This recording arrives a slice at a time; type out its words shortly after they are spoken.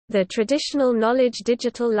The Traditional Knowledge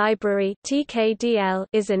Digital Library (TKDL)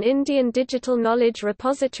 is an Indian digital knowledge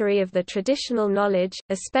repository of the traditional knowledge,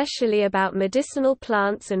 especially about medicinal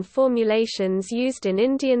plants and formulations used in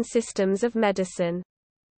Indian systems of medicine.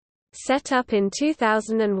 Set up in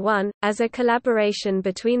 2001, as a collaboration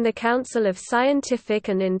between the Council of Scientific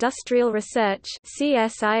and Industrial Research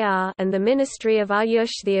and the Ministry of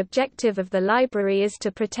Ayush, the objective of the library is to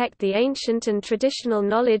protect the ancient and traditional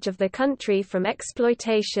knowledge of the country from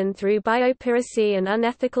exploitation through biopiracy and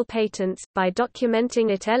unethical patents, by documenting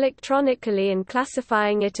it electronically and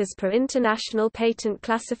classifying it as per international patent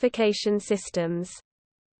classification systems.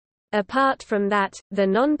 Apart from that, the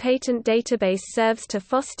non-patent database serves to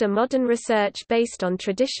foster modern research based on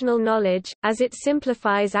traditional knowledge, as it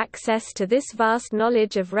simplifies access to this vast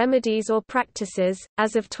knowledge of remedies or practices.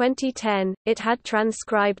 As of 2010, it had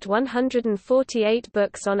transcribed 148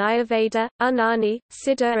 books on Ayurveda, Unani,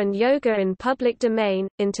 Siddha and Yoga in public domain,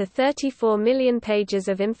 into 34 million pages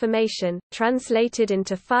of information, translated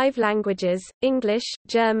into 5 languages: English,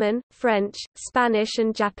 German, French, Spanish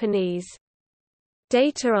and Japanese.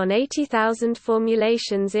 Data on 80,000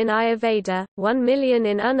 formulations in Ayurveda, 1 million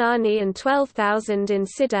in Unani and 12,000 in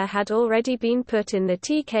Siddha had already been put in the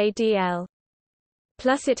TKDL.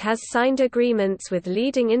 Plus it has signed agreements with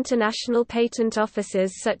leading international patent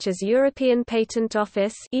offices such as European Patent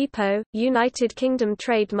Office (EPO), United Kingdom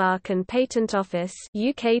Trademark and Patent Office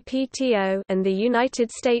 (UKPTO), and the United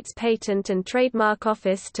States Patent and Trademark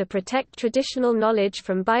Office to protect traditional knowledge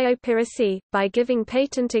from biopiracy, by giving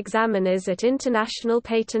patent examiners at international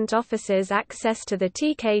patent offices access to the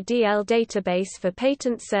TKDL database for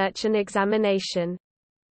patent search and examination.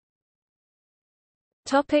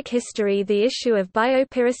 History. The issue of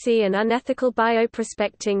biopiracy and unethical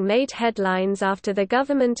bioprospecting made headlines after the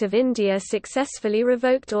Government of India successfully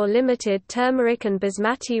revoked or limited turmeric and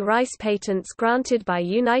basmati rice patents granted by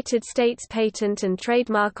United States Patent and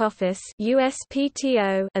Trademark Office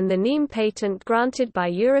 (USPTO) and the neem patent granted by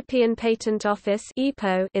European Patent Office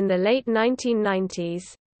 (EPO) in the late 1990s.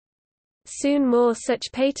 Soon more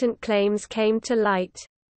such patent claims came to light.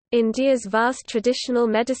 India's vast traditional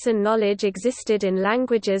medicine knowledge existed in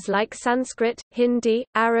languages like Sanskrit, Hindi,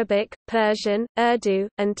 Arabic, Persian, Urdu,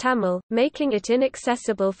 and Tamil, making it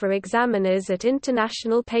inaccessible for examiners at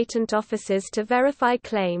international patent offices to verify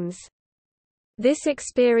claims. This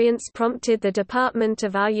experience prompted the Department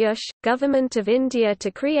of Ayush, Government of India to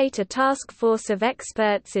create a task force of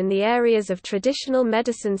experts in the areas of traditional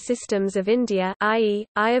medicine systems of India, i.e.,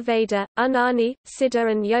 Ayurveda, Unani, Siddha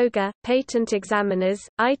and Yoga, patent examiners,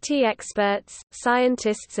 IT experts,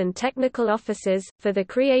 scientists and technical officers, for the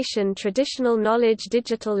creation Traditional Knowledge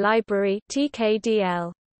Digital Library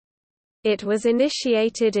 (TKDL). It was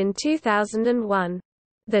initiated in 2001.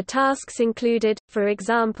 The tasks included, for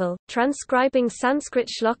example, transcribing Sanskrit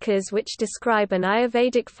shlokas which describe an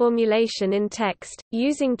Ayurvedic formulation in text,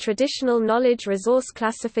 using Traditional Knowledge Resource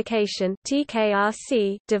Classification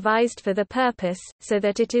 (TKRC) devised for the purpose, so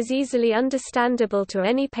that it is easily understandable to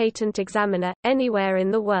any patent examiner, anywhere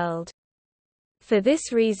in the world. For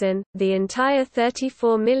this reason, the entire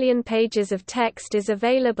 34 million pages of text is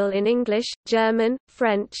available in English, German,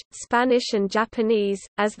 French, Spanish, and Japanese.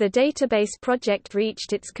 As the database project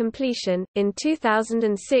reached its completion, in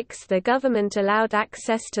 2006 the government allowed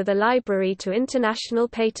access to the library to international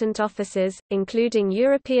patent offices, including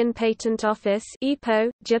European Patent Office (EPO),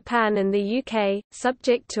 Japan, and the UK,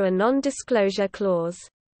 subject to a non-disclosure clause.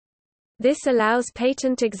 This allows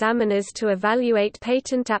patent examiners to evaluate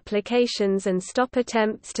patent applications and stop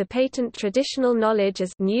attempts to patent traditional knowledge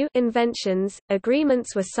as new inventions.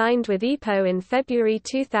 Agreements were signed with EPO in February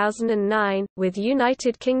 2009, with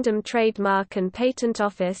United Kingdom Trademark and Patent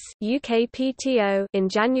Office (UKPTO) in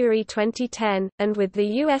January 2010, and with the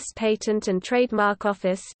US Patent and Trademark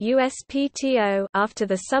Office (USPTO) after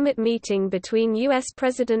the summit meeting between US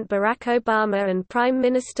President Barack Obama and Prime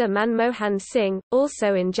Minister Manmohan Singh,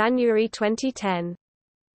 also in January 2010.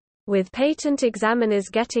 With patent examiners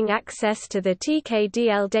getting access to the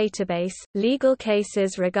TKDL database, legal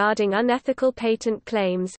cases regarding unethical patent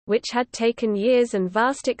claims, which had taken years and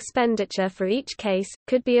vast expenditure for each case,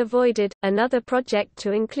 could be avoided. Another project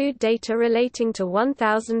to include data relating to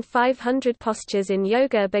 1,500 postures in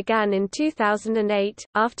yoga began in 2008,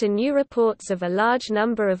 after new reports of a large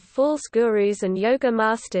number of false gurus and yoga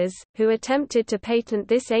masters, who attempted to patent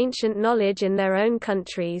this ancient knowledge in their own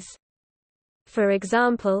countries. For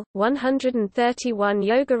example, 131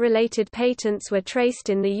 yoga-related patents were traced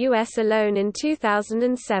in the US alone in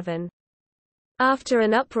 2007. After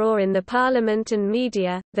an uproar in the parliament and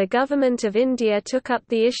media, the Government of India took up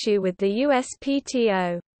the issue with the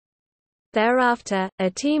USPTO. Thereafter, a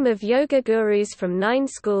team of yoga gurus from 9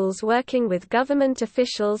 schools working with government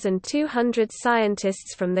officials and 200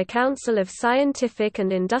 scientists from the Council of Scientific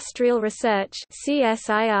and Industrial Research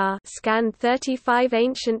 (CSIR) scanned 35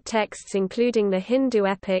 ancient texts including the Hindu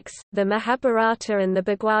epics, the Mahabharata and the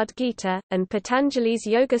Bhagavad Gita, and Patanjali's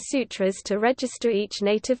Yoga Sutras to register each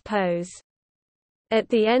native pose. At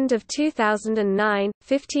the end of 2009,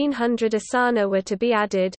 1,500 asana were to be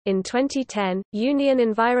added. In 2010, Union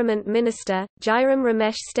Environment Minister, Jairam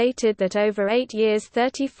Ramesh stated that over 8 years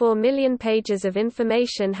 34 million pages of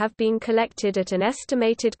information have been collected at an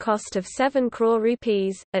estimated cost of 7 crore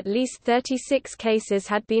rupees. At least 36 cases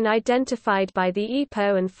had been identified by the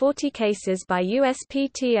EPO and 40 cases by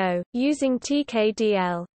USPTO, using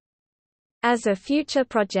TKDL. As a future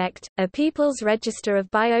project, a People's Register of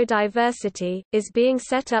Biodiversity is being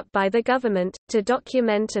set up by the government, to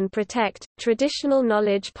document and protect traditional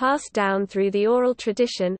knowledge passed down through the oral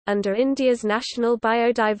tradition, under India's National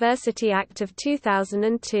Biodiversity Act of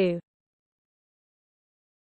 2002.